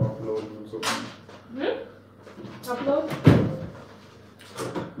Körper uploaden und so. Upload?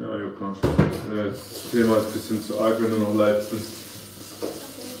 Ja, klar. Ja, das Thema ist ein bisschen zu arg, wenn du noch live bist.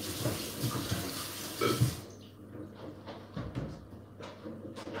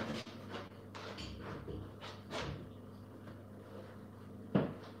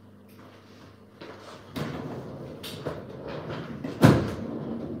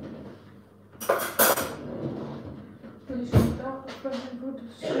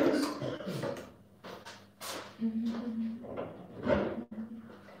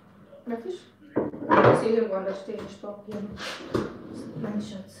 Darf ich? Ich sehe irgendwo anders stehen, ich brauche hier noch. Mein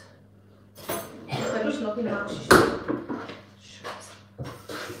Schatz. Kann ich noch in der Nachschicht. Scheiße.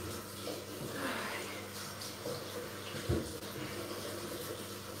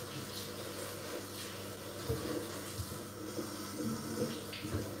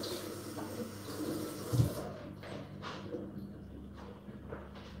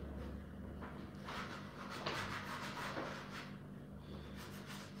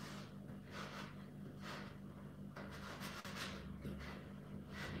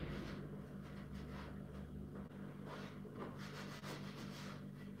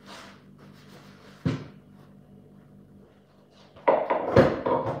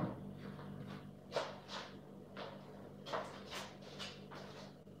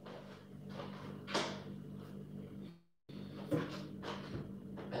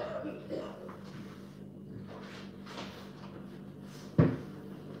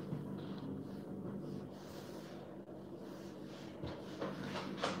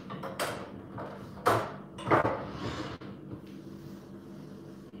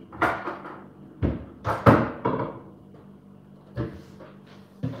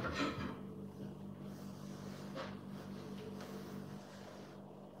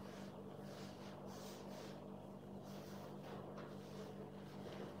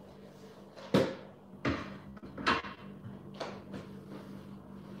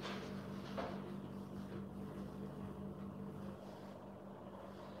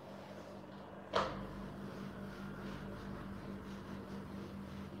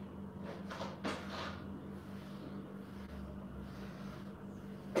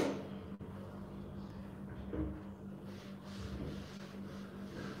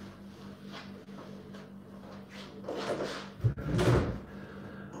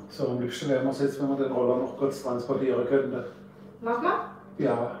 So, am liebsten wären wir es jetzt, wenn wir den Roller noch kurz transportieren könnten. Mach mal?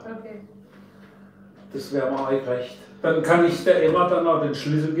 Ja, Okay. das wäre mir eigentlich recht. Dann kann ich der Emma dann auch den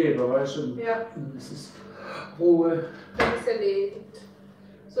Schlüssel geben, weißt du? Ja. Es ist Ruhe. Dann ist erledigt.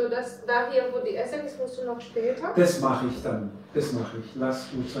 So, das da hier, wo die Essen ist, musst du noch später. Das mache ich dann. Das mache ich.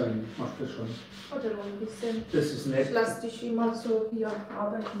 Lass gut sein. Ich mache das schon. Oder noch ein bisschen. Das ist nett. Ich lasse dich immer so hier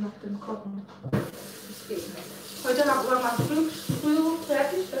arbeiten nach dem Kochen. Das geht nicht. Heute haben wir mal früh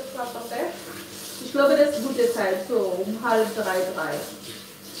fertig, das war perfekt. Ich glaube, das ist gute Zeit, so um 2:30, 3.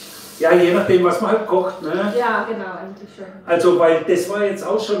 Ja, je nachdem, was man halt kocht, ne? Ja, genau, eigentlich schon. Also, weil das war jetzt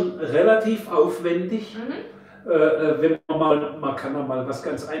auch schon relativ aufwendig. Wenn man kann dann mal was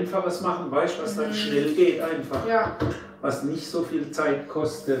ganz Einfaches machen, weißt du, was dann schnell geht einfach. Ja. Was nicht so viel Zeit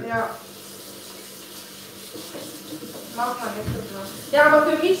kostet. Ja. Mach mal nächstes Mal. Ja,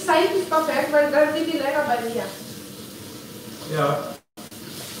 aber für mich Zeit ist perfekt, weil dann sind die länger bei mir. Ja.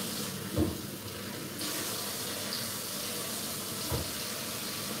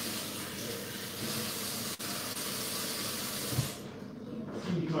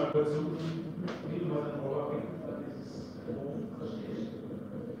 Mal versuchen, wie man den Roller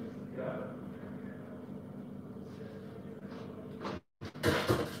ja.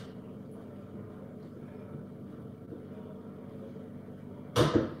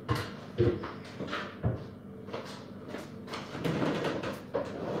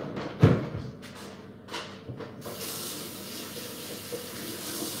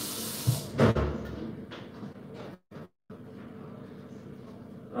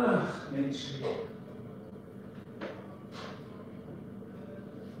 Ach, Mensch.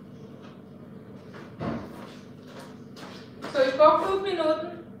 So, ich brauche 5 Minuten.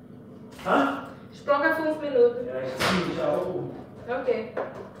 Ha? Ich brauche 5 Minuten. Ja, ich ziehe mich auch um. Okay.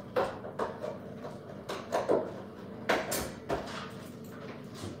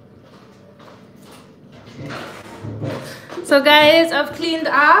 So guys, I've cleaned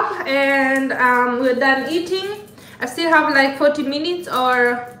up and we're done eating. I still have like 40 minutes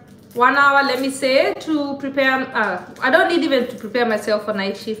or 1 hour, let me say, to prepare. I don't need even to prepare myself for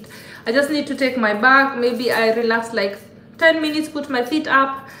night shift. I just need to take my bag. Maybe I relax like 10 minutes, put my feet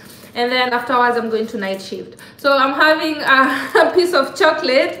up, and then afterwards I'm going to night shift. So I'm having a piece of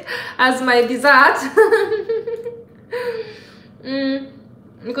chocolate as my dessert.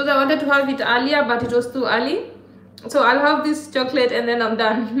 Because I wanted to have it earlier, but it was too early. So I'll have this chocolate and then I'm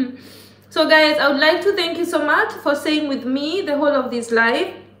done. So guys, I would like to thank you so much for staying with me the whole of this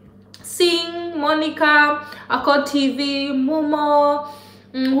live. Sing, Monica, Akot TV, Momo,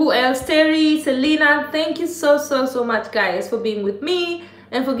 who else, Terry, Selena, thank you so much guys for being with me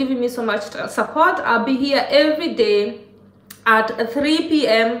and for giving me so much support. I'll be here every day at 3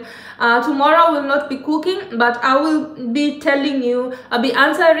 p.m. Tomorrow I will not be cooking, but I will be telling you, I'll be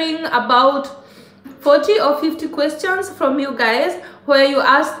answering about 40 or 50 questions from you guys where you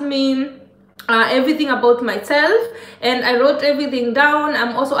asked me everything about myself, and I wrote everything down.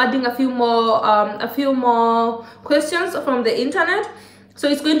 I'm also adding a few more questions from the internet. So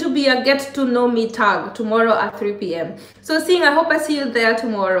it's going to be a get to know me tag tomorrow at 3 p.m. So Sing, I hope I see you there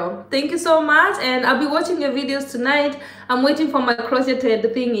tomorrow. Thank you so much, and I'll be watching your videos tonight. I'm waiting for my crocheted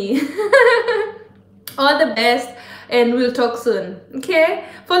thingy. All the best, and we'll talk soon. Okay,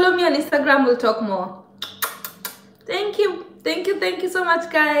 follow me on Instagram, we'll talk more. Thank you so much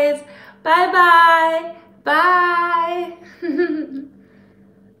guys. Bye.